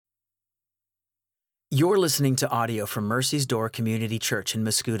You're listening to audio from Mercy's Door Community Church in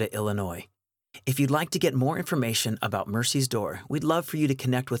Muscuda, Illinois. If you'd like to get more information about Mercy's Door, we'd love for you to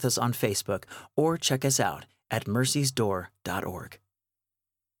connect with us on Facebook or check us out at mercysdoor.org.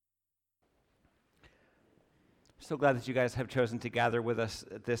 So glad that you guys have chosen to gather with us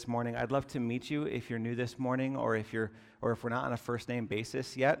this morning. I'd love to meet you if you're new this morning, or if we're not on a first name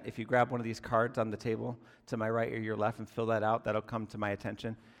basis yet. If you grab one of these cards on the table to my right or your left and fill that out, that'll come to my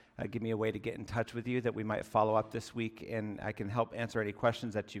attention. Give me a way to get in touch with you that we might follow up this week, and I can help answer any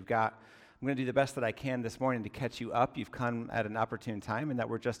questions that you've got. I'm going to do the best that I can this morning to catch you up. You've come at an opportune time, and that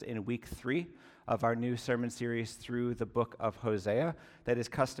we're just in week 3 of our new sermon series through the book of Hosea. That is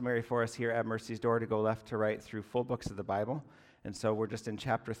customary for us here at Mercy's Door to go left to right through full books of the Bible. And so we're just in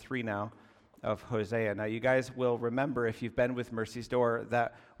chapter 3 now of Hosea. Now, you guys will remember, if you've been with Mercy's Door,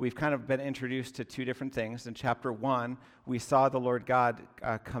 that we've kind of been introduced to 2 different things. In chapter 1, we saw the Lord God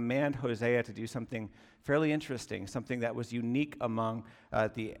command Hosea to do something fairly interesting, something that was unique among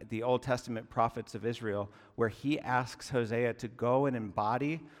the Old Testament prophets of Israel, where he asks Hosea to go and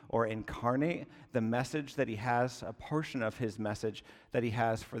embody or incarnate the message that he has, a portion of his message that he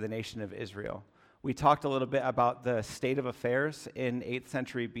has for the nation of Israel. We talked a little bit about the state of affairs in 8th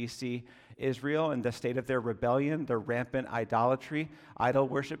century BC Israel and the state of their rebellion, their rampant idolatry, idol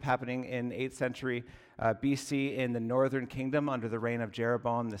worship happening in 8th century BC in the northern kingdom under the reign of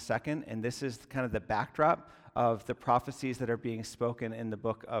Jeroboam II. And this is kind of the backdrop of the prophecies that are being spoken in the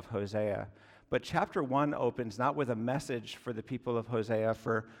book of Hosea. But chapter 1 opens not with a message for the people of Hosea,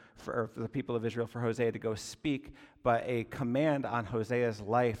 for the people of Israel, for Hosea to go speak, but a command on Hosea's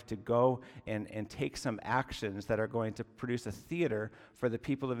life to go and take some actions that are going to produce a theater for the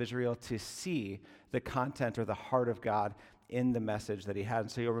people of Israel to see the content or the heart of God in the message that he had.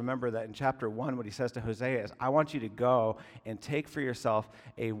 And so you'll remember that in chapter 1, what he says to Hosea is, I want you to go and take for yourself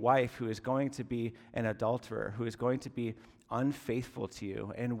a wife who is going to be an adulterer, who is going to be unfaithful to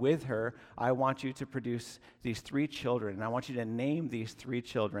you. And with her, I want you to produce these 3 children. And I want you to name these 3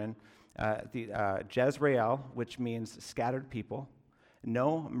 children Jezreel, which means scattered people,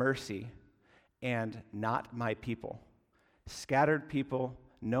 no mercy, and not my people. Scattered people,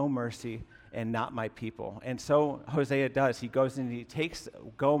 no mercy, and not my people. And so Hosea does. He goes and he takes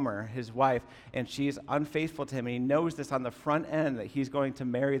Gomer, his wife, and she's unfaithful to him. And he knows this on the front end, that he's going to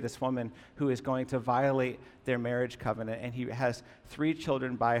marry this woman who is going to violate their marriage covenant. And he has 3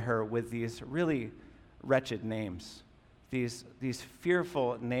 children by her with these really wretched names, these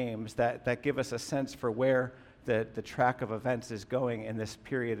fearful names that give us a sense for where the track of events is going in this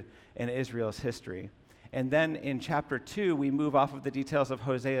period in Israel's history. And then in chapter 2, we move off of the details of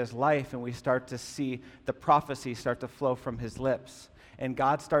Hosea's life, and we start to see the prophecy start to flow from his lips. And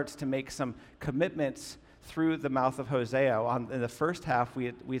God starts to make some commitments through the mouth of Hosea. In the first half,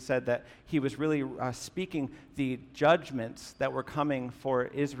 we said that he was really speaking the judgments that were coming for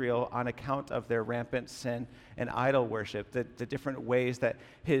Israel on account of their rampant sin and idol worship, the different ways that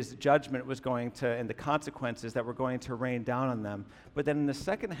his judgment was going to, and the consequences that were going to rain down on them. But then in the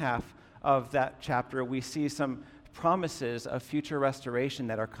second half of that chapter, we see some promises of future restoration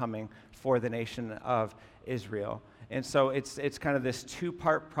that are coming for the nation of Israel. And so it's kind of this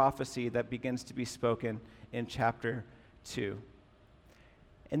 2-part prophecy that begins to be spoken in chapter 2.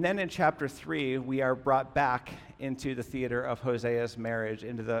 And then in chapter 3, we are brought back into the theater of Hosea's marriage,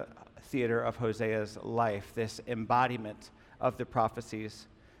 into the theater of Hosea's life, this embodiment of the prophecies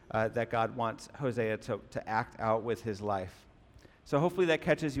that God wants Hosea to act out with his life. So hopefully that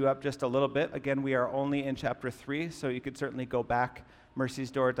catches you up just a little bit. Again, we are only in chapter 3, so you could certainly go back,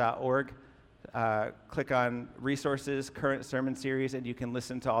 mercysdoor.org, click on resources, current sermon series, and you can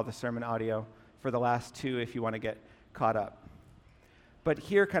listen to all the sermon audio for the last 2 if you want to get caught up. But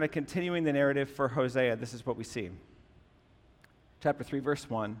here, kind of continuing the narrative for Hosea, this is what we see. Chapter 3, verse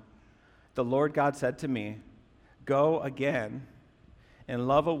 1, the Lord God said to me, go again and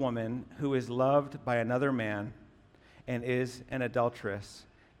love a woman who is loved by another man and is an adulteress,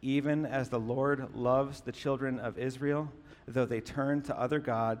 even as the Lord loves the children of Israel, though they turn to other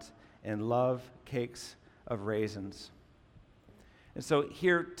gods and love cakes of raisins. And so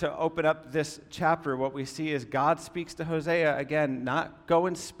here, to open up this chapter, what we see is God speaks to Hosea, again, not go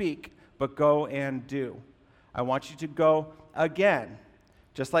and speak, but go and do. I want you to go again.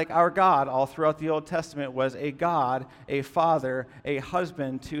 Just like our God, all throughout the Old Testament, was a God, a father, a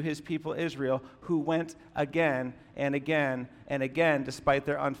husband to his people Israel, who went again and again and again, despite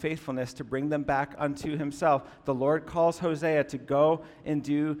their unfaithfulness, to bring them back unto himself. The Lord calls Hosea to go and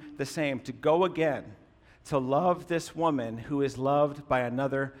do the same, to go again, to love this woman who is loved by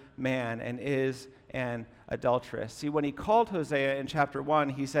another man and is and adulteress. See, when he called Hosea in chapter 1,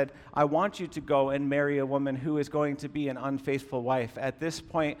 he said, I want you to go and marry a woman who is going to be an unfaithful wife. At this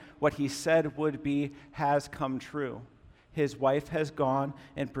point, what he said would be has come true. His wife has gone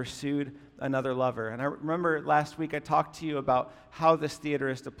and pursued another lover. And I remember last week I talked to you about how this theater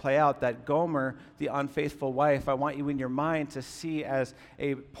is to play out, that Gomer, the unfaithful wife, I want you in your mind to see as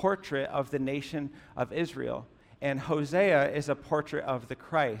a portrait of the nation of Israel. And Hosea is a portrait of the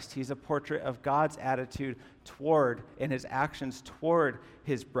Christ. He's a portrait of God's attitude toward and his actions toward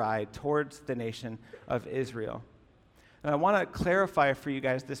his bride, towards the nation of Israel. And I want to clarify for you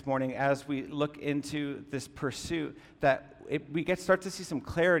guys this morning as we look into this pursuit that we start to see some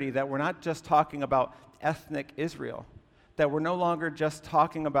clarity that we're not just talking about ethnic Israel, that we're no longer just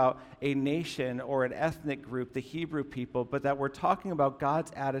talking about a nation or an ethnic group, the Hebrew people, but that we're talking about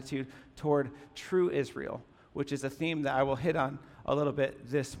God's attitude toward true Israel, which is a theme that I will hit on a little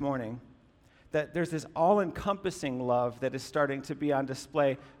bit this morning. That there's this all-encompassing love that is starting to be on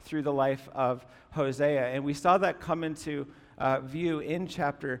display through the life of Hosea. And we saw that come into view in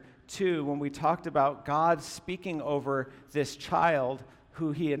chapter 2 when we talked about God speaking over this child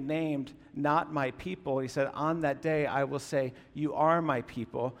who he had named not my people. He said, on that day I will say, you are my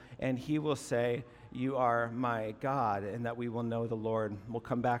people, and he will say, you are my God, and that we will know the Lord. We'll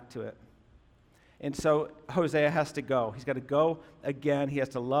come back to it. And so Hosea has to go. He's got to go again. He has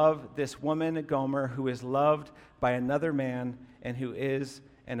to love this woman, Gomer, who is loved by another man and who is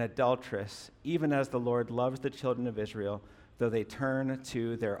an adulteress, even as the Lord loves the children of Israel, though they turn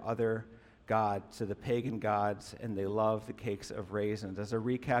to their other gods, to the pagan gods, and they love the cakes of raisins. As a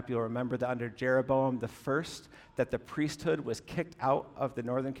recap, you'll remember that under Jeroboam the first, that the priesthood was kicked out of the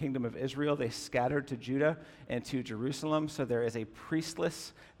northern kingdom of Israel. They scattered to Judah and to Jerusalem, so there is a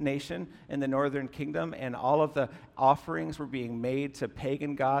priestless nation in the northern kingdom, and all of the offerings were being made to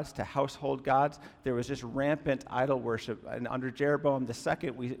pagan gods, to household gods. There was just rampant idol worship. And under Jeroboam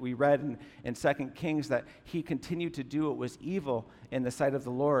II, we read in 2 Kings that he continued to do what was evil in the sight of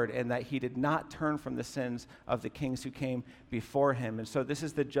the Lord, and that he did not turn from the sins of the kings who came before him. And so this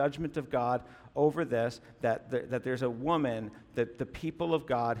is the judgment of God over this, that there's a woman, that the people of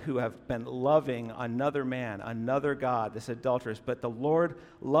God who have been loving another man, another God, this adulteress, but the Lord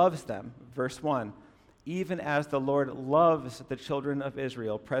loves them. Verse 1, even as the Lord loves the children of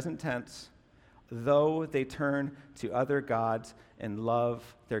Israel, present tense, though they turn to other gods and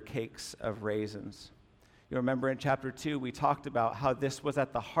love their cakes of raisins. You remember in chapter 2, we talked about how this was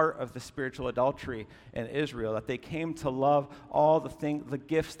at the heart of the spiritual adultery in Israel, that they came to love all the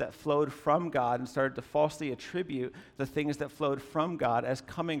gifts that flowed from God and started to falsely attribute the things that flowed from God as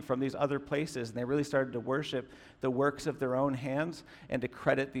coming from these other places. And they really started to worship the works of their own hands and to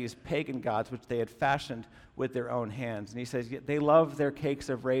credit these pagan gods, which they had fashioned with their own hands. And he says, they love their cakes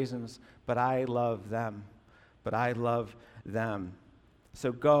of raisins, but I love them. But I love them.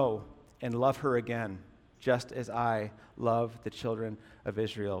 So go and love her again, just as I love the children of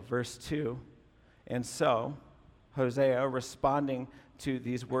Israel. Verse 2, and so Hosea, responding to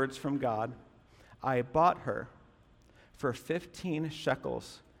these words from God, I bought her for 15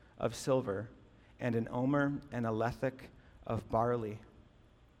 shekels of silver and an omer and a lethek of barley.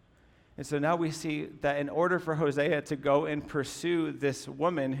 And so now we see that in order for Hosea to go and pursue this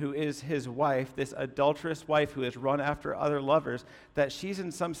woman who is his wife, this adulterous wife who has run after other lovers, that she's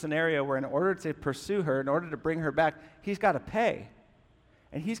in some scenario where in order to pursue her, in order to bring her back, he's got to pay.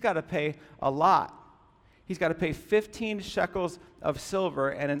 And he's got to pay a lot. He's got to pay 15 shekels of silver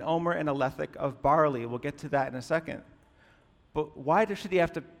and an omer and a lethek of barley. We'll get to that in a second. But why should he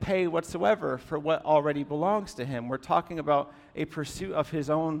have to pay whatsoever for what already belongs to him? We're talking about a pursuit of his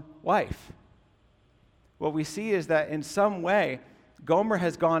own wife. What we see is that in some way, Gomer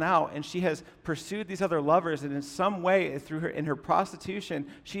has gone out and she has pursued these other lovers, and in some way, in her prostitution,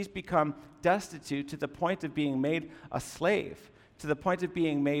 she's become destitute to the point of being made a slave, to the point of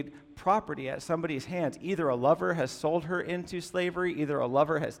being made property at somebody's hands. Either a lover has sold her into slavery, either a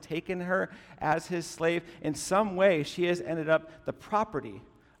lover has taken her as his slave. In some way, she has ended up the property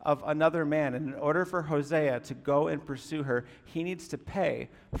of another man. And in order for Hosea to go and pursue her, he needs to pay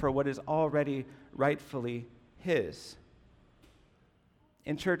for what is already rightfully his.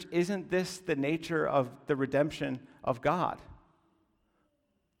 In church, isn't this the nature of the redemption of God?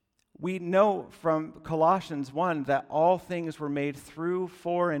 We know from Colossians 1 that all things were made through,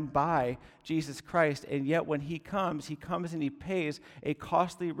 for, and by Jesus Christ, and yet when he comes and he pays a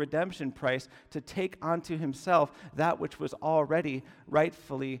costly redemption price to take onto himself that which was already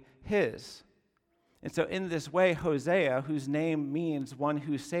rightfully his. And so in this way, Hosea, whose name means one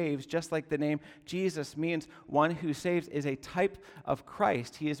who saves, just like the name Jesus means one who saves, is a type of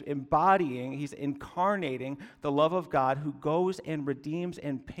Christ. He is embodying, he's incarnating the love of God, who goes and redeems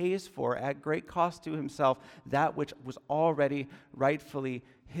and pays for, at great cost to himself, that which was already rightfully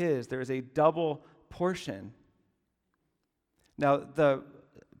his. There is a double portion. Now, the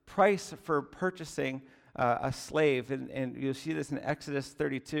price for purchasing a slave, and you'll see this in Exodus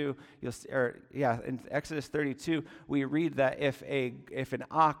 32. In Exodus 32, we read that if an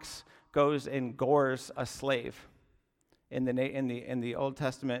ox goes and gores a slave in the Old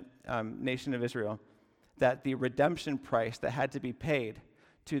Testament nation of Israel, that the redemption price that had to be paid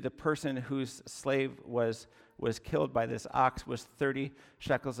to the person whose slave was killed by this ox was 30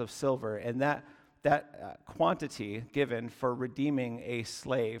 shekels of silver, and that quantity given for redeeming a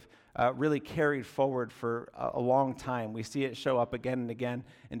slave really carried forward for a long time. We see it show up again and again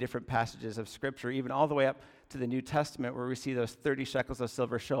in different passages of Scripture, even all the way up to the New Testament, where we see those 30 shekels of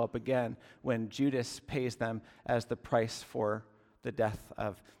silver show up again when Judas pays them as the price for the death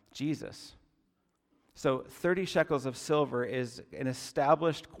of Jesus. So 30 shekels of silver is an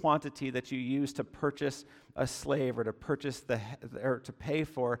established quantity that you use to purchase a slave, or to purchase or to pay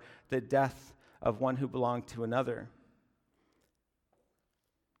for the death of one who belonged to another.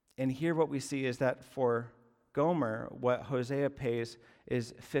 And here what we see is that for Gomer, what Hosea pays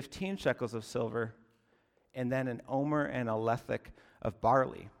is 15 shekels of silver, and then an omer and a lethek of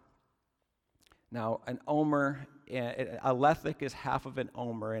barley. Now, a lethek is half of an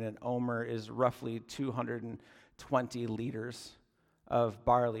omer, and an omer is roughly 220 liters of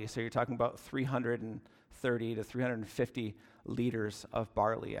barley. So you're talking about 330 to 350 liters of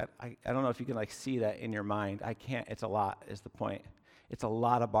barley. I don't know if you can see that in your mind. I can't. It's a lot, is the point. It's a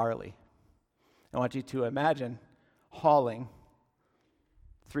lot of barley. I want you to imagine hauling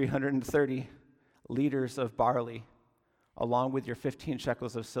 330 liters of barley along with your 15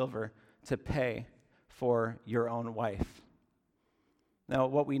 shekels of silver to pay for your own wife. Now,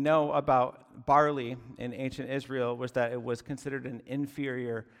 what we know about barley in ancient Israel was that it was considered an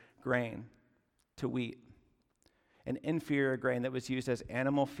inferior grain to wheat. An inferior grain that was used as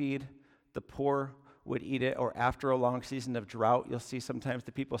animal feed. The poor would eat it, or after a long season of drought, you'll see sometimes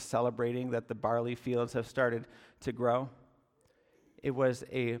the people celebrating that the barley fields have started to grow. It was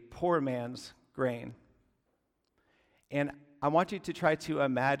a poor man's grain. And I want you to try to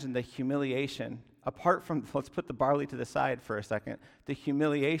imagine the humiliation, apart from, let's put the barley to the side for a second, the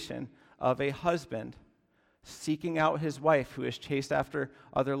humiliation of a husband seeking out his wife who is chased after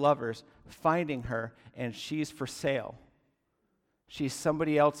other lovers, finding her, and she's for sale. She's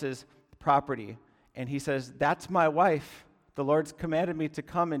somebody else's property. And he says, "That's my wife. The Lord's commanded me to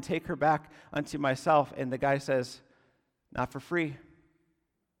come and take her back unto myself." And the guy says, "Not for free.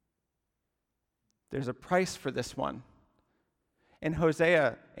 There's a price for this one." And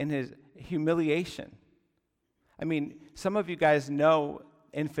Hosea, in his humiliation, some of you guys know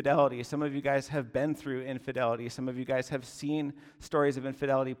infidelity. Some of you guys have been through infidelity. Some of you guys have seen stories of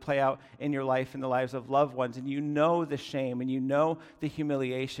infidelity play out in your life and the lives of loved ones, and you know the shame and you know the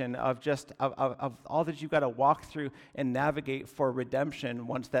humiliation of all that you've got to walk through and navigate for redemption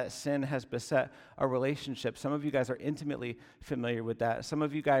once that sin has beset a relationship. Some of you guys are intimately familiar with that. Some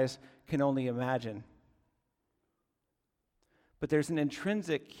of you guys can only imagine. But there's an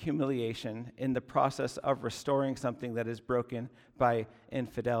intrinsic humiliation in the process of restoring something that is broken by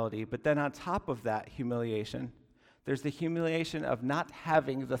infidelity. But then on top of that humiliation, there's the humiliation of not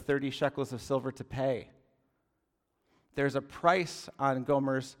having the 30 shekels of silver to pay. There's a price on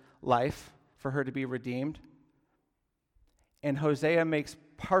Gomer's life for her to be redeemed. And Hosea makes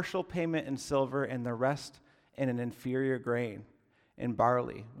partial payment in silver and the rest in an inferior grain, in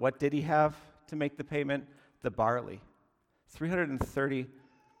barley. What did he have to make the payment? The barley. 330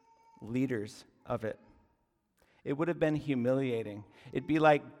 liters of it. It would have been humiliating. It'd be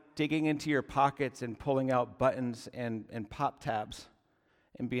like digging into your pockets and pulling out buttons and pop tabs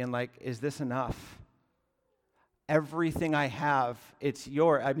and being like, "Is this enough? Everything I have, it's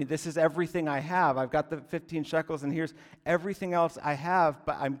yours. This is everything I have. I've got the 15 shekels, and here's everything else I have,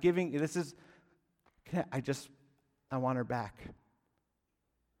 but I'm giving, I want her back."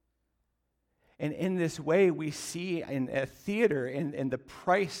 And in this way, we see in a theater, in the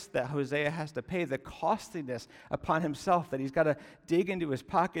price that Hosea has to pay, the costliness upon himself, that he's got to dig into his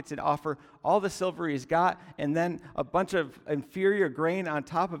pockets and offer all the silver he's got, and then a bunch of inferior grain on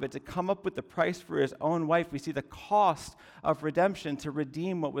top of it to come up with the price for his own wife. We see the cost of redemption to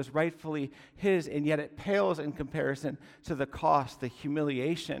redeem what was rightfully his, and yet it pales in comparison to the cost, the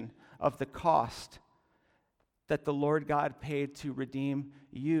humiliation of the cost that the Lord God paid to redeem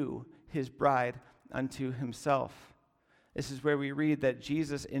you, his bride, unto himself. This is where we read that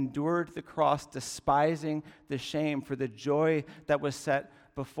Jesus endured the cross, despising the shame for the joy that was set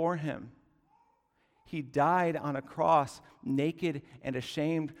before him. He died on a cross, naked and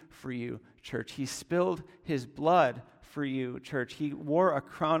ashamed for you, church. He spilled his blood for you, church. He wore a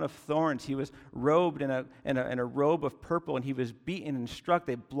crown of thorns. He was robed in a robe of purple, and he was beaten and struck.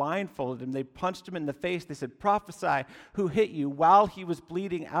 They blindfolded him. They punched him in the face. They said, "Prophesy, who hit you?" While he was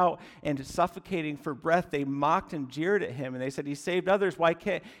bleeding out and suffocating for breath, they mocked and jeered at him, and they said, "He saved others. Why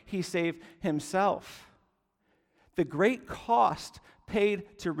can't he save himself?" The great cost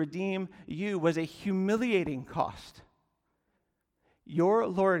paid to redeem you was a humiliating cost. Your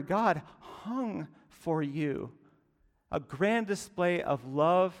Lord God hung for you. A grand display of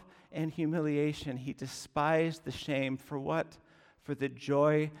love and humiliation. He despised the shame for what? For the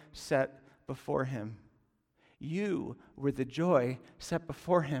joy set before him. You were the joy set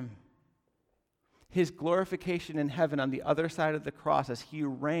before him. His glorification in heaven on the other side of the cross as he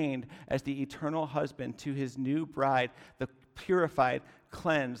reigned as the eternal husband to his new bride, the purified,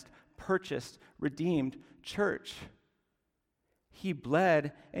 cleansed, purchased, redeemed church. He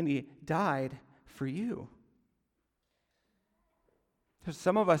bled and he died for you. So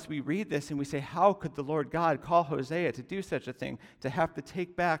some of us, we read this and we say, how could the Lord God call Hosea to do such a thing, to have to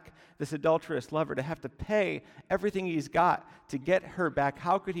take back this adulterous lover, to have to pay everything he's got to get her back?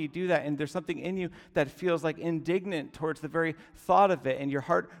 How could he do that? And there's something in you that feels like indignant towards the very thought of it, and your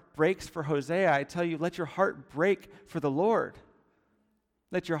heart breaks for Hosea. I tell you, let your heart break for the Lord.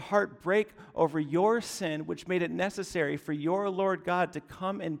 Let your heart break over your sin, which made it necessary for your Lord God to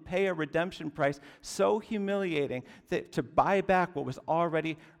come and pay a redemption price so humiliating that to buy back what was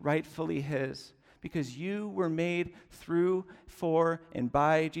already rightfully his. Because you were made through, for, and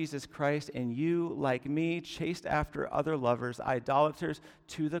by Jesus Christ, and you, like me, chased after other lovers, idolaters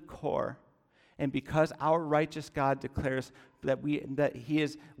to the core. And because our righteous God declares that he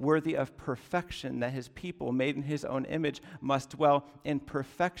is worthy of perfection, that his people, made in his own image, must dwell in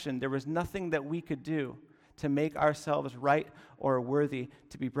perfection, there was nothing that we could do to make ourselves right or worthy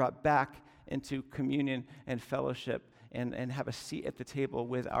to be brought back into communion and fellowship and have a seat at the table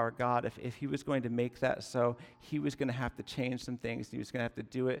with our God. If he was going to make that so, he was going to have to change some things. He was going to have to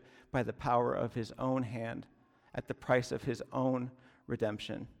do it by the power of his own hand at the price of his own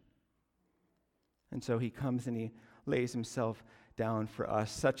redemption. And so he comes and he lays himself down for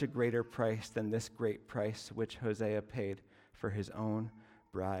us, such a greater price than this great price which Hosea paid for his own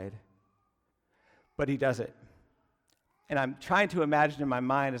bride. But he does it. And I'm trying to imagine in my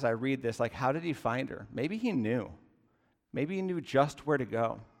mind as I read this, like, how did he find her? Maybe he knew. Maybe he knew just where to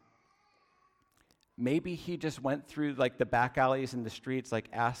go. Maybe he just went through, like, the back alleys and the streets, like,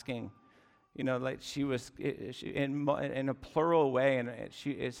 asking. Like she was in a plural way, and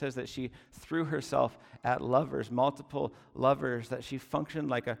it says that she threw herself at lovers, multiple lovers, that she functioned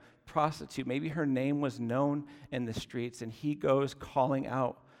like a prostitute. Maybe her name was known in the streets, and he goes calling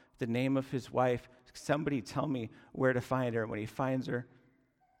out the name of his wife. Somebody tell me where to find her. And when he finds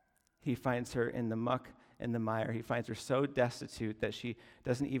her in the muck and the mire. He finds her so destitute that she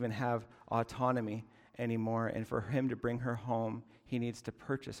doesn't even have autonomy anymore, and for him to bring her home, he needs to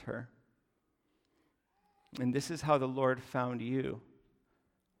purchase her. And this is how the Lord found you.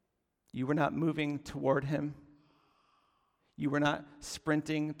 You were not moving toward him. You were not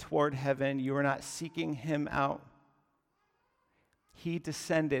sprinting toward heaven. You were not seeking him out. He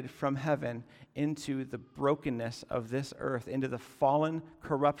descended from heaven into the brokenness of this earth, into the fallen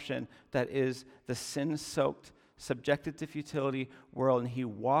corruption that is the sin-soaked, subjected to futility world, and he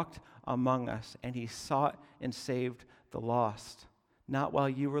walked among us, and he sought and saved the lost, not while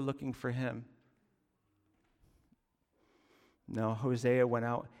you were looking for him. No, Hosea went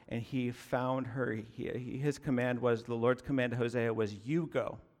out and he found her. His command was, the Lord's command to Hosea was, you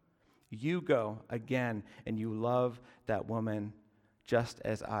go again, and you love that woman just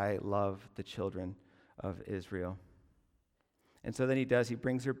as I love the children of Israel. And so then he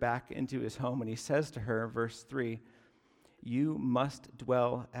brings her back into his home, and he says to her, verse 3, you must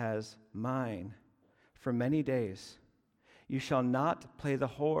dwell as mine for many days. You shall not play the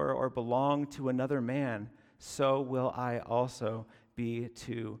whore or belong to another man. So will I also be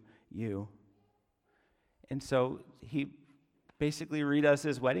to you. And so he basically redoes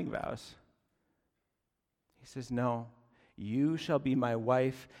his wedding vows. He says, no, you shall be my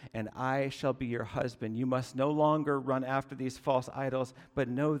wife, and I shall be your husband. You must no longer run after these false idols, but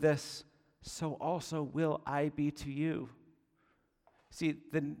know this, so also will I be to you. See,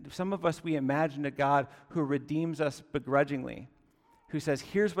 some of us, we imagine a God who redeems us begrudgingly, who says,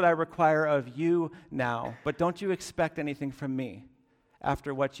 here's what I require of you now, but don't you expect anything from me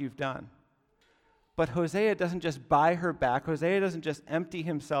after what you've done. But Hosea doesn't just buy her back. Hosea doesn't just empty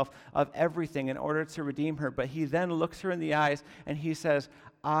himself of everything in order to redeem her, but he then looks her in the eyes and he says,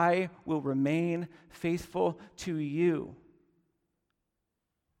 I will remain faithful to you.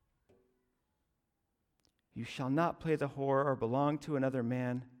 You shall not play the whore or belong to another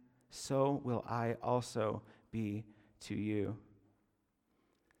man, so will I also be to you.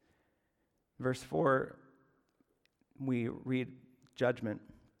 Verse 4, we read judgment.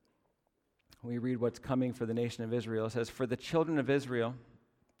 We read what's coming for the nation of Israel. It says, for the children of Israel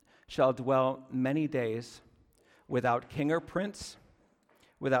shall dwell many days without king or prince,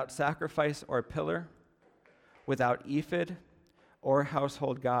 without sacrifice or pillar, without ephod or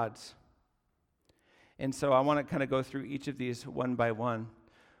household gods. And so I want to kind of go through each of these one by one.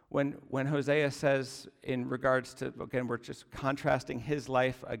 When Hosea says in regards to, again, we're just contrasting his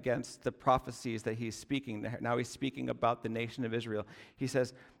life against the prophecies that he's speaking. Now he's speaking about the nation of Israel. He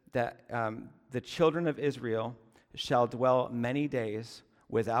says that the children of Israel shall dwell many days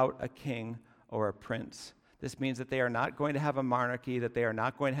without a king or a prince. This means that they are not going to have a monarchy, that they are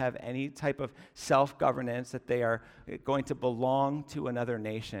not going to have any type of self-governance, that they are going to belong to another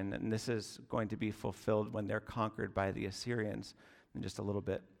nation. And this is going to be fulfilled when they're conquered by the Assyrians in just a little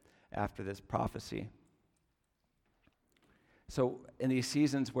bit after this prophecy. So in these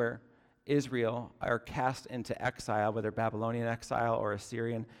seasons where Israel are cast into exile, whether Babylonian exile or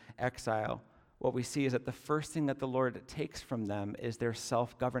Assyrian exile, what we see is that the first thing that the Lord takes from them is their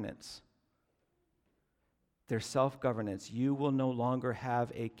self-governance. Their self-governance. You will no longer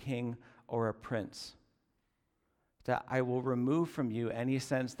have a king or a prince. That I will remove from you any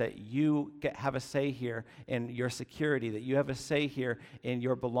sense that you have a say here in your security, that you have a say here in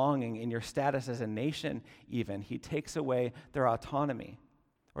your belonging, in your status as a nation even. He takes away their autonomy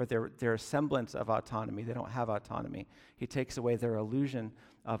or their semblance of autonomy. They don't have autonomy. He takes away their illusion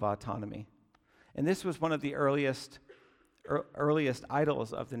of autonomy. And this was one of the earliest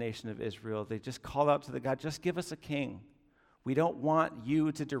idols of the nation of Israel. They just called out to the God, just give us a king. We don't want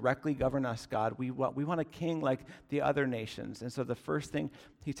you to directly govern us, God. We want a king like the other nations. And so the first thing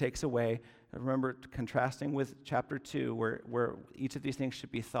he takes away, remember contrasting with chapter 2, where each of these things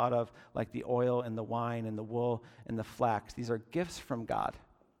should be thought of like the oil and the wine and the wool and the flax. These are gifts from God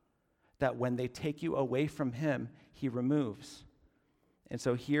that when they take you away from him, he removes. And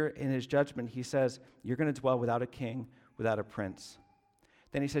so here in his judgment, he says, you're going to dwell without a king, without a prince.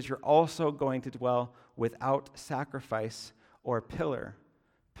 Then he says, you're also going to dwell without sacrifice or pillar.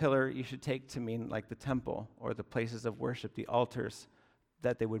 Pillar you should take to mean like the temple or the places of worship, the altars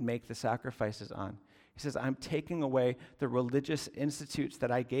that they would make the sacrifices on. He says, I'm taking away the religious institutes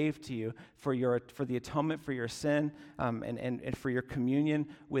that I gave to you for the atonement for your sin and for your communion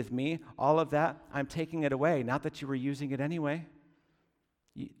with me. All of that, I'm taking it away. Not that you were using it anyway.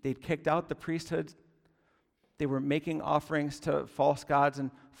 They'd kicked out the priesthood. They were making offerings to false gods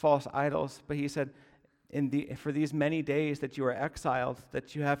and false idols. But he said, for these many days that you are exiled,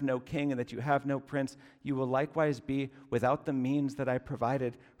 that you have no king and that you have no prince, you will likewise be without the means that I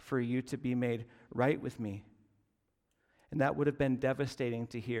provided for you to be made right with me. And that would have been devastating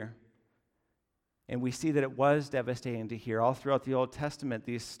to hear. And we see that it was devastating to hear. All throughout the Old Testament,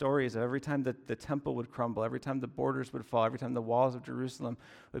 these stories of every time that the temple would crumble, every time the borders would fall, every time the walls of Jerusalem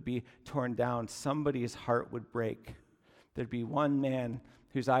would be torn down, somebody's heart would break. There'd be one man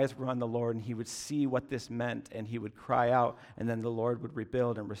whose eyes were on the Lord, and he would see what this meant, and he would cry out, and then the Lord would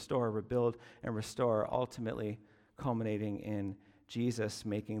rebuild and restore, ultimately culminating in Jesus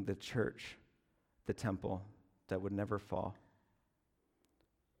making the church the temple that would never fall.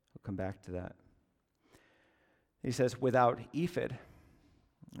 We'll come back to that. He says, without ephod.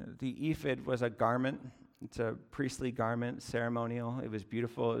 The ephod was a garment. It's a priestly garment, ceremonial. It was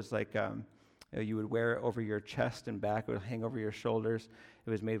beautiful. It was like you would wear it over your chest and back. It would hang over your shoulders. It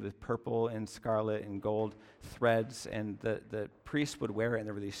was made with purple and scarlet and gold threads, and the priests would wear it, and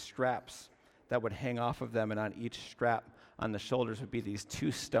there were these straps that would hang off of them, and on each strap on the shoulders would be these two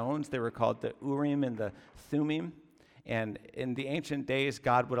stones. They were called the Urim and the Thummim. And in the ancient days,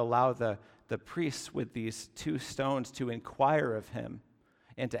 God would allow the priests with these two stones to inquire of him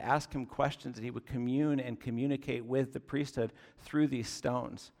and to ask him questions, and he would commune and communicate with the priesthood through these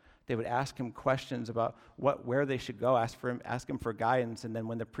stones. They would ask him questions about where they should go, ask him for guidance, and then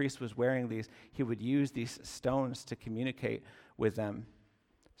when the priest was wearing these, he would use these stones to communicate with them.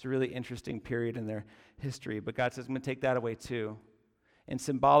 It's a really interesting period in their history, but God says, I'm going to take that away too. And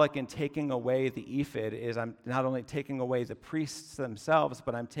symbolic in taking away the ephod is I'm not only taking away the priests themselves,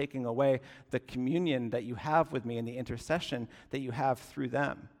 but I'm taking away the communion that you have with me and the intercession that you have through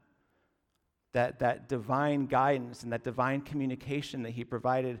them. that divine guidance and that divine communication that he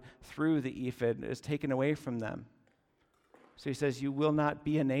provided through the ephod is taken away from them. So he says, you will not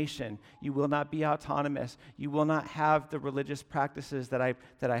be a nation. You will not be autonomous. You will not have the religious practices that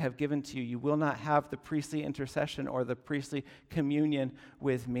I have given to you. You will not have the priestly intercession or the priestly communion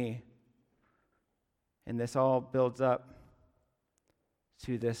with me. And this all builds up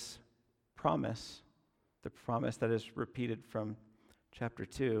to this promise, the promise that is repeated from chapter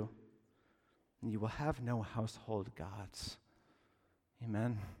 2. You will have no household gods.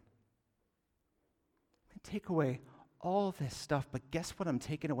 Amen. Take away all this stuff, but guess what I'm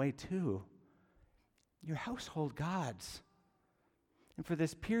taking away too? Your household gods. And for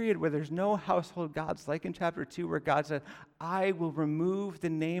this period where there's no household gods, like in chapter 2 where God said, I will remove the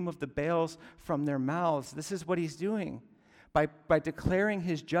name of the Baals from their mouths. This is what he's doing. By declaring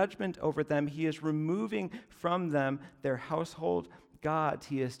his judgment over them, he is removing from them their household gods.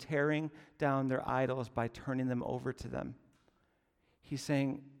 He is tearing down their idols by turning them over to them. He's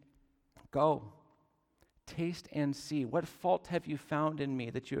saying, go. Taste and see. What fault have you found in me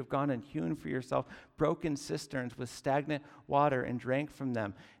that you have gone and hewn for yourself broken cisterns with stagnant water and drank from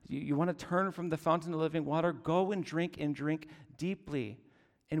them? You want to turn from the fountain of living water? Go and drink deeply.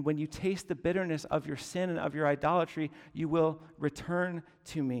 And when you taste the bitterness of your sin and of your idolatry, you will return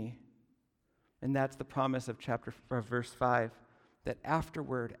to me. And that's the promise of verse 5, that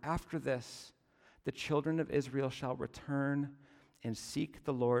afterward, after this, the children of Israel shall return and seek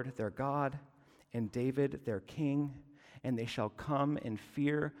the Lord their God and David their king, and they shall come in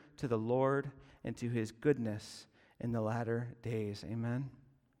fear to the Lord and to his goodness in the latter days. Amen.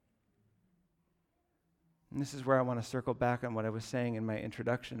 And this is where I want to circle back on what I was saying in my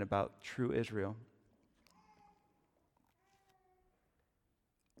introduction about true Israel.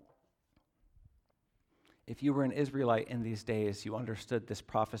 If you were an Israelite in these days, you understood this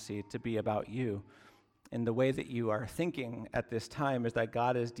prophecy to be about you. And the way that you are thinking at this time is that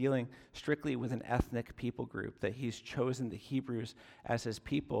God is dealing strictly with an ethnic people group, that he's chosen the Hebrews as his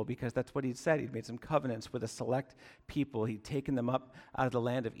people because that's what he'd said. He'd made some covenants with a select people. He'd taken them up out of the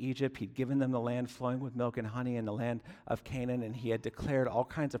land of Egypt. He'd given them the land flowing with milk and honey in the land of Canaan, and he had declared all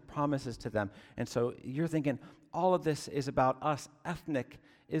kinds of promises to them. And so you're thinking, all of this is about us, ethnic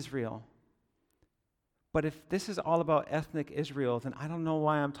Israel. But if this is all about ethnic Israel, then I don't know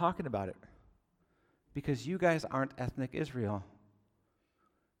why I'm talking about it. Because you guys aren't ethnic Israel.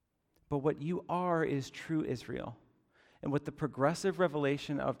 But what you are is true Israel. And what the progressive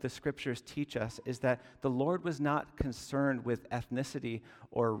revelation of the scriptures teach us is that the Lord was not concerned with ethnicity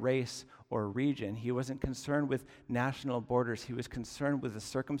or race or region. He wasn't concerned with national borders. He was concerned with the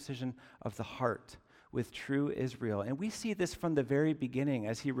circumcision of the heart, with true Israel. And we see this from the very beginning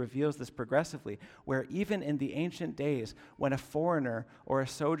as he reveals this progressively, where even in the ancient days, when a foreigner or a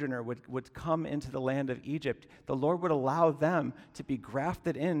sojourner would come into the land of Egypt, the Lord would allow them to be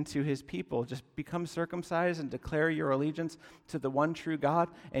grafted into his people. Just become circumcised and declare your allegiance to the one true God,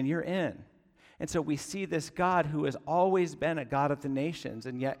 and you're in. And so we see this God who has always been a God of the nations,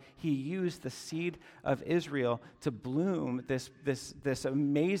 and yet he used the seed of Israel to bloom this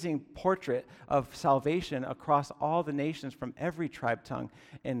amazing portrait of salvation across all the nations from every tribe, tongue,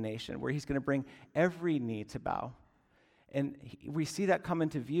 and nation, where he's going to bring every knee to bow. And we see that come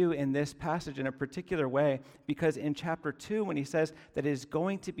into view in this passage in a particular way, because in chapter 2, when he says that it is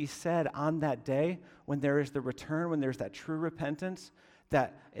going to be said on that day, when there is the return, when there's that true repentance,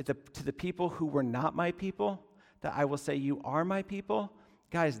 that to the people who were not my people, that I will say, you are my people.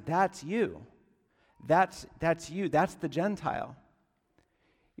 Guys, that's you. That's you. That's the Gentile.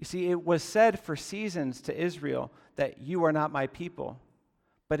 You see, it was said for seasons to Israel that you are not my people,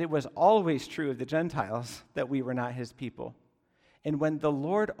 but it was always true of the Gentiles that we were not his people. And when the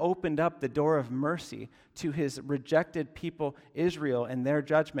Lord opened up the door of mercy to his rejected people, Israel, and their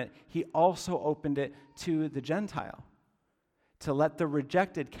judgment, he also opened it to the Gentile, to let the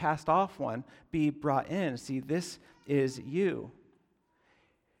rejected, cast off one be brought in. See, this is you.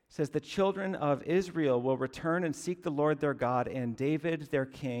 It says, the children of Israel will return and seek the Lord their God and David their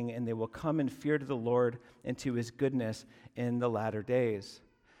king, and they will come in fear to the Lord and to his goodness in the latter days.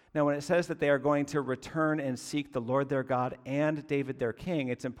 Now, when it says that they are going to return and seek the Lord their God and David their king,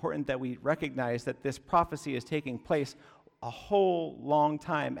 it's important that we recognize that this prophecy is taking place a whole long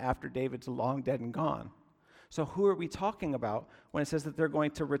time after David's long dead and gone. So who are we talking about when it says that they're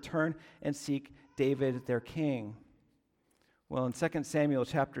going to return and seek David their king? Well, in 2 Samuel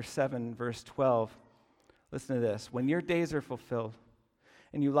chapter 7, verse 12, listen to this. When your days are fulfilled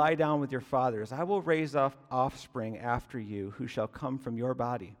and you lie down with your fathers, I will raise up offspring after you who shall come from your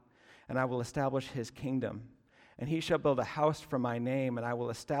body, and I will establish his kingdom. And he shall build a house for my name, and I will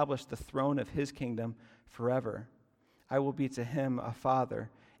establish the throne of his kingdom forever. I will be to him a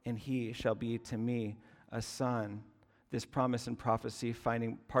father, and he shall be to me a son. This promise and prophecy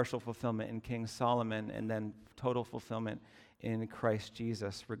finding partial fulfillment in King Solomon, and then total fulfillment in Christ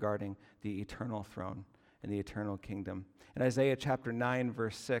Jesus regarding the eternal throne and the eternal kingdom. In Isaiah chapter 9,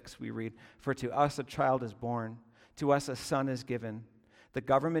 verse 6, we read, "For to us a child is born, to us a son is given. The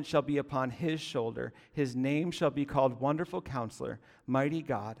government shall be upon his shoulder. His name shall be called Wonderful Counselor, Mighty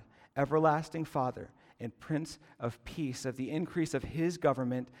God, Everlasting Father, and Prince of Peace. Of the increase of his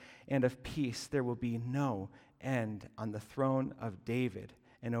government and of peace there will be no end on the throne of David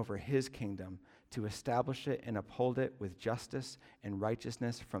and over his kingdom, to establish it and uphold it with justice and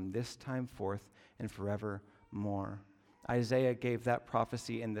righteousness from this time forth and forevermore." Isaiah gave that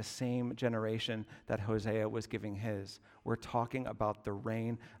prophecy in the same generation that Hosea was giving his. We're talking about the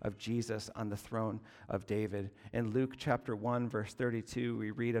reign of Jesus on the throne of David. In Luke chapter 1, verse 32,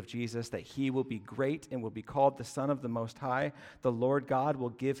 we read of Jesus that he will be great and will be called the Son of the Most High. The Lord God will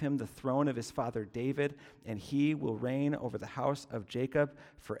give him the throne of his father David, and he will reign over the house of Jacob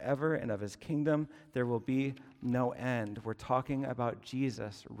forever, and of his kingdom there will be no end. We're talking about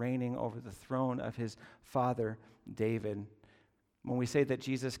Jesus reigning over the throne of his father David. When we say that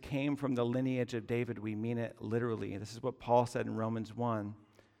Jesus came from the lineage of David, we mean it literally. This is what Paul said in Romans 1.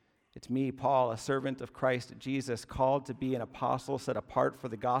 "It's me, Paul, a servant of Christ Jesus, called to be an apostle, set apart for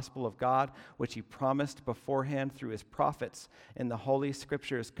the gospel of God, which he promised beforehand through his prophets in the Holy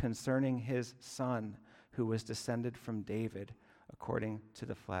Scriptures concerning his Son, who was descended from David according to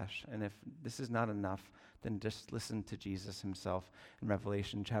the flesh." And if this is not enough, then just listen to Jesus himself in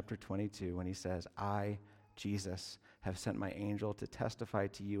Revelation chapter 22 when he says, "I, Jesus, have sent my angel to testify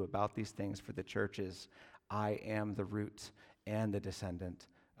to you about these things for the churches. I am the root and the descendant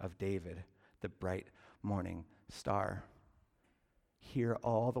of David, the bright morning star." Here,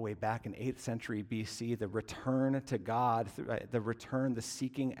 all the way back in 8th century BC, the return to God, the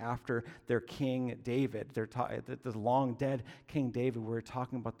seeking after their King David, the long dead King David. We're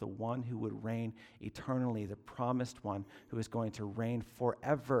talking about the one who would reign eternally, the promised one who is going to reign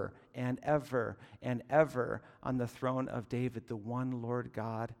forever and ever and ever on the throne of David, the one Lord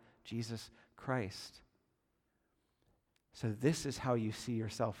God, Jesus Christ. So this is how you see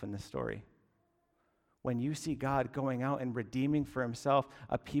yourself in this story. When you see God going out and redeeming for himself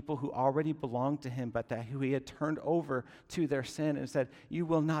a people who already belonged to him, but who he had turned over to their sin and said, "You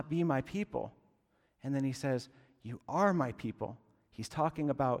will not be my people." And then he says, "You are my people." He's talking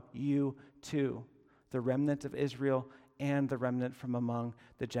about you too, the remnant of Israel and the remnant from among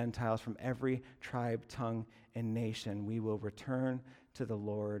the Gentiles, from every tribe, tongue, and nation. We will return to the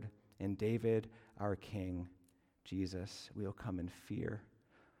Lord and David, our King, Jesus. We will come in fear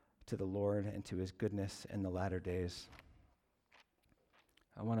to the Lord and to his goodness in the latter days.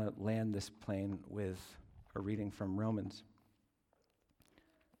 I want to land this plane with a reading from Romans,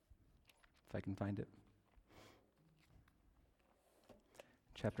 if I can find it.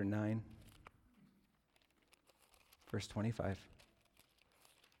 Chapter 9, verse 25.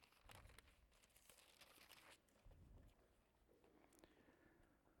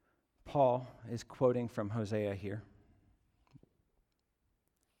 Paul is quoting from Hosea here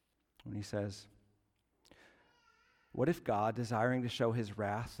when he says, "What if God, desiring to show his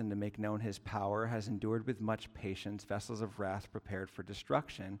wrath and to make known his power, has endured with much patience vessels of wrath prepared for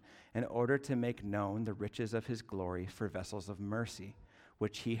destruction, in order to make known the riches of his glory for vessels of mercy,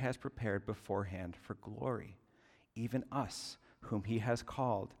 which he has prepared beforehand for glory, even us, whom he has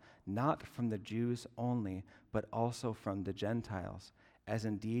called, not from the Jews only, but also from the Gentiles, as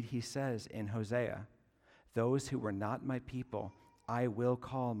indeed he says in Hosea, 'Those who were not my people, I will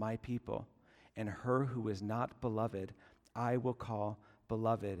call my people, and her who is not beloved, I will call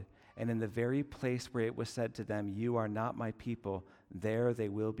beloved. And in the very place where it was said to them, you are not my people, there they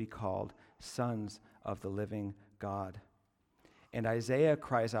will be called sons of the living God.'" And Isaiah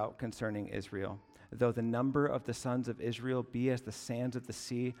cries out concerning Israel, "Though the number of the sons of Israel be as the sands of the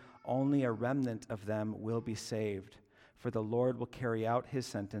sea, only a remnant of them will be saved. For the Lord will carry out his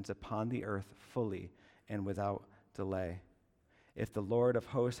sentence upon the earth fully and without delay. If the Lord of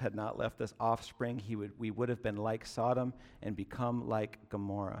hosts had not left us offspring, we would have been like Sodom and become like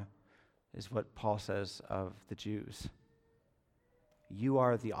Gomorrah," is what Paul says of the Jews. You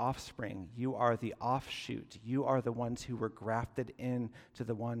are the offspring. You are the offshoot. You are the ones who were grafted in to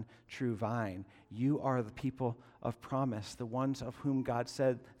the one true vine. You are the people of promise, the ones of whom God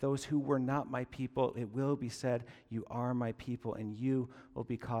said, "Those who were not my people," it will be said, "You are my people," and you will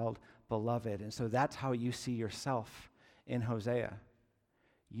be called beloved. And so that's how you see yourself in Hosea.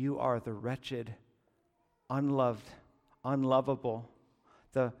 You are the wretched, unloved, unlovable,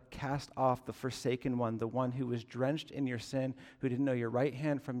 the cast off, the forsaken one, the one who was drenched in your sin, who didn't know your right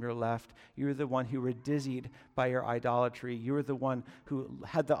hand from your left. You were the one who were dizzied by your idolatry. You were the one who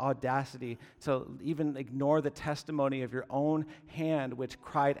had the audacity to even ignore the testimony of your own hand, which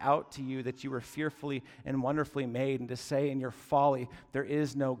cried out to you that you were fearfully and wonderfully made, and to say in your folly, there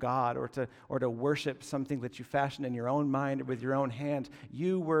is no God, or to worship something that you fashioned in your own mind or with your own hands.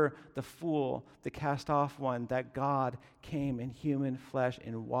 You were the fool, the cast off one, that God came in human flesh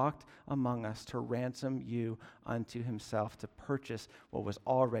and walked among us to ransom you unto himself, to purchase what was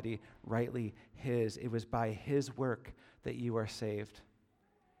already rightly his. It was by his work that you are saved.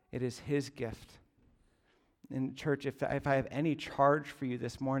 It is his gift. In church, if I have any charge for you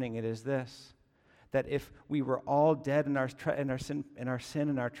this morning, it is this: that if we were all dead in our sin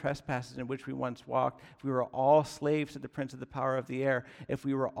and our trespasses in which we once walked, if we were all slaves to the prince of the power of the air, if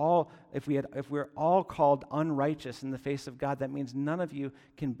we were all called unrighteous in the face of God, that means none of you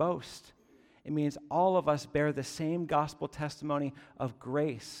can boast. It means all of us bear the same gospel testimony of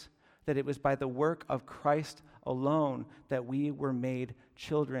grace, that it was by the work of Christ alone that we were made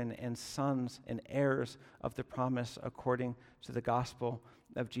children and sons and heirs of the promise according to the gospel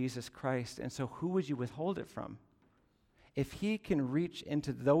of Jesus Christ. And so who would you withhold it from? If he can reach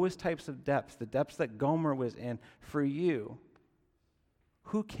into those types of depths, the depths that Gomer was in for you,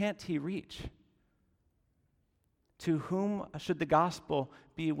 who can't he reach? To whom should the gospel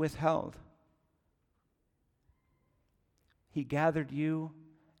be withheld? He gathered you,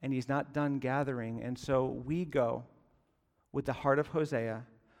 and he's not done gathering. And so we go with the heart of Hosea,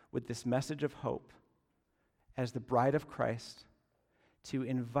 with this message of hope, as the bride of Christ, to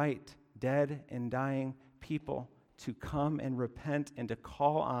invite dead and dying people to come and repent and to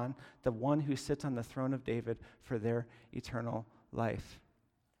call on the one who sits on the throne of David for their eternal life.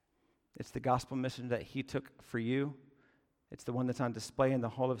 It's the gospel mission that he took for you. It's the one that's on display in the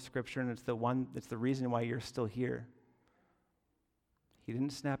whole of Scripture, and it's the reason why you're still here. He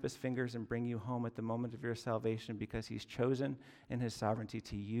didn't snap his fingers and bring you home at the moment of your salvation, because he's chosen in his sovereignty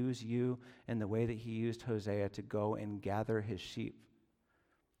to use you in the way that he used Hosea to go and gather his sheep,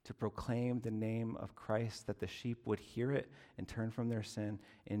 to proclaim the name of Christ, that the sheep would hear it and turn from their sin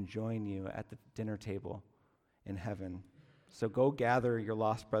and join you at the dinner table in heaven. So go gather your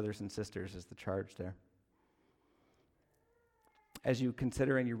lost brothers and sisters is the charge there. As you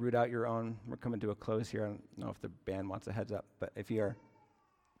consider and you root out your own, we're coming to a close here. I don't know if the band wants a heads up, but if you are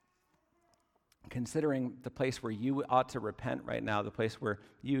considering the place where you ought to repent right now, the place where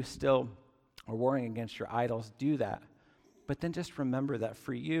you still are warring against your idols, do that. But then just remember that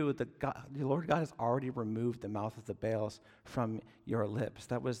for you, the Lord God has already removed the mouth of the Baals from your lips.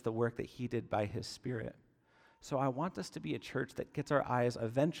 That was the work that he did by his Spirit. So I want us to be a church that gets our eyes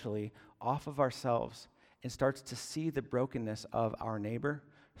eventually off of ourselves and starts to see the brokenness of our neighbor,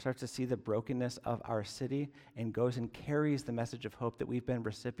 starts to see the brokenness of our city, and goes and carries the message of hope that we've been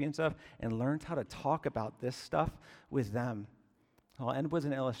recipients of, and learns how to talk about this stuff with them. I'll end with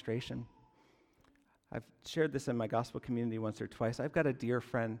an illustration. I've shared this in my gospel community once or twice. I've got a dear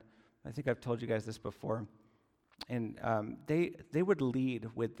friend, I think I've told you guys this before, and they would lead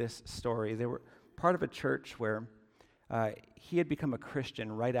with this story. They were part of a church where he had become a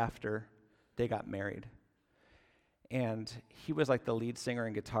Christian right after they got married. And he was like the lead singer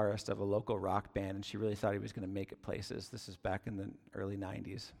and guitarist of a local rock band, and she really thought he was going to make it places. This is back in the early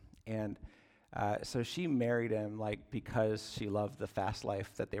 90s. And so she married him because she loved the fast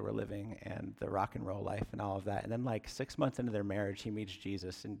life that they were living and the rock and roll life and all of that. And then 6 months into their marriage, he meets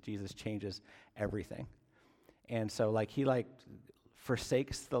Jesus, and Jesus changes everything. And so he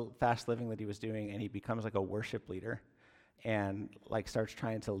forsakes the fast living that he was doing, and he becomes a worship leader and starts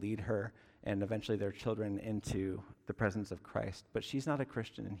trying to lead her and eventually their children into the presence of Christ. But she's not a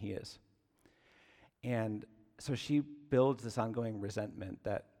Christian, and he is. And so she builds this ongoing resentment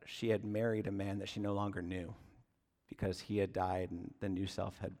that she had married a man that she no longer knew because he had died and the new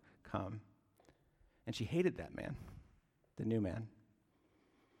self had come. And she hated that man, the new man.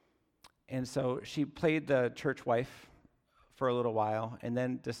 And so she played the church wife for a little while and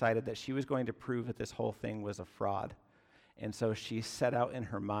then decided that she was going to prove that this whole thing was a fraud. And so she set out in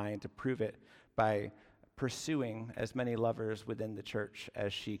her mind to prove it by pursuing as many lovers within the church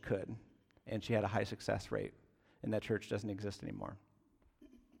as she could. And she had a high success rate, and that church doesn't exist anymore.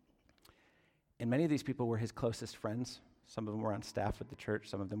 And many of these people were his closest friends. Some of them were on staff with the church.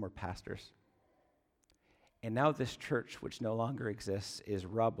 Some of them were pastors. And now this church, which no longer exists, is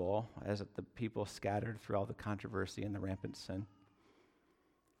rubble as the people scattered through all the controversy and the rampant sin.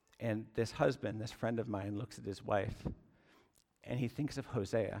 And this husband, this friend of mine, looks at his wife, and he thinks of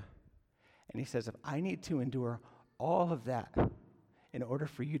Hosea. And he says, if I need to endure all of that in order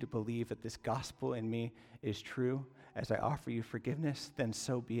for you to believe that this gospel in me is true, as I offer you forgiveness, then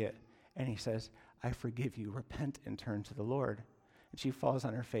so be it. And he says, I forgive you. Repent and turn to the Lord. And she falls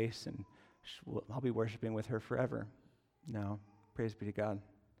on her face, and I'll be worshiping with her forever. No, praise be to God.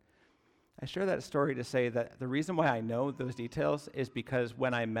 I share that story to say that the reason why I know those details is because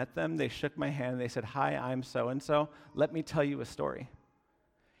when I met them, they shook my hand and they said, hi, I'm so-and-so. Let me tell you a story.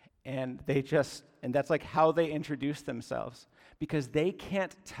 And that's like how they introduce themselves, because they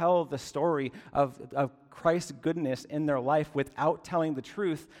can't tell the story of Christ's goodness in their life without telling the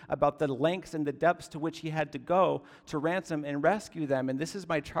truth about the lengths and the depths to which he had to go to ransom and rescue them. And this is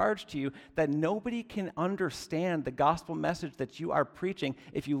my charge to you, that nobody can understand the gospel message that you are preaching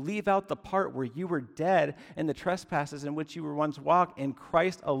if you leave out the part where you were dead in the trespasses in which you were once walked, and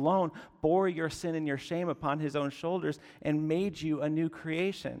Christ alone bore your sin and your shame upon his own shoulders and made you a new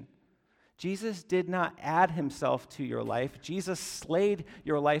creation. Jesus did not add himself to your life. Jesus slayed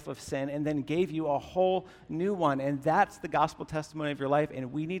your life of sin and then gave you a whole new one. And that's the gospel testimony of your life.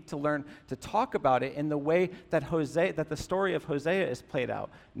 And we need to learn to talk about it in the way that the story of Hosea is played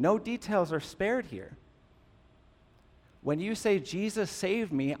out. No details are spared here. When you say, Jesus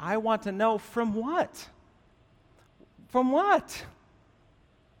saved me, I want to know from what? From what?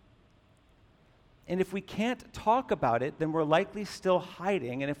 And if we can't talk about it, then we're likely still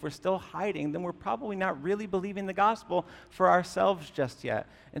hiding. And if we're still hiding, then we're probably not really believing the gospel for ourselves just yet.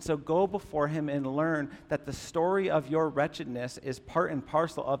 And so go before him and learn that the story of your wretchedness is part and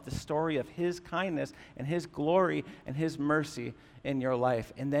parcel of the story of his kindness and his glory and his mercy in your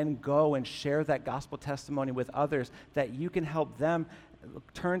life. And then go and share that gospel testimony with others, that you can help them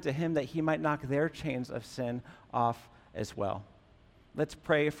turn to him, that he might knock their chains of sin off as well. Let's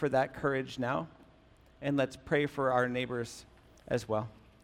pray for that courage now. And let's pray for our neighbors as well.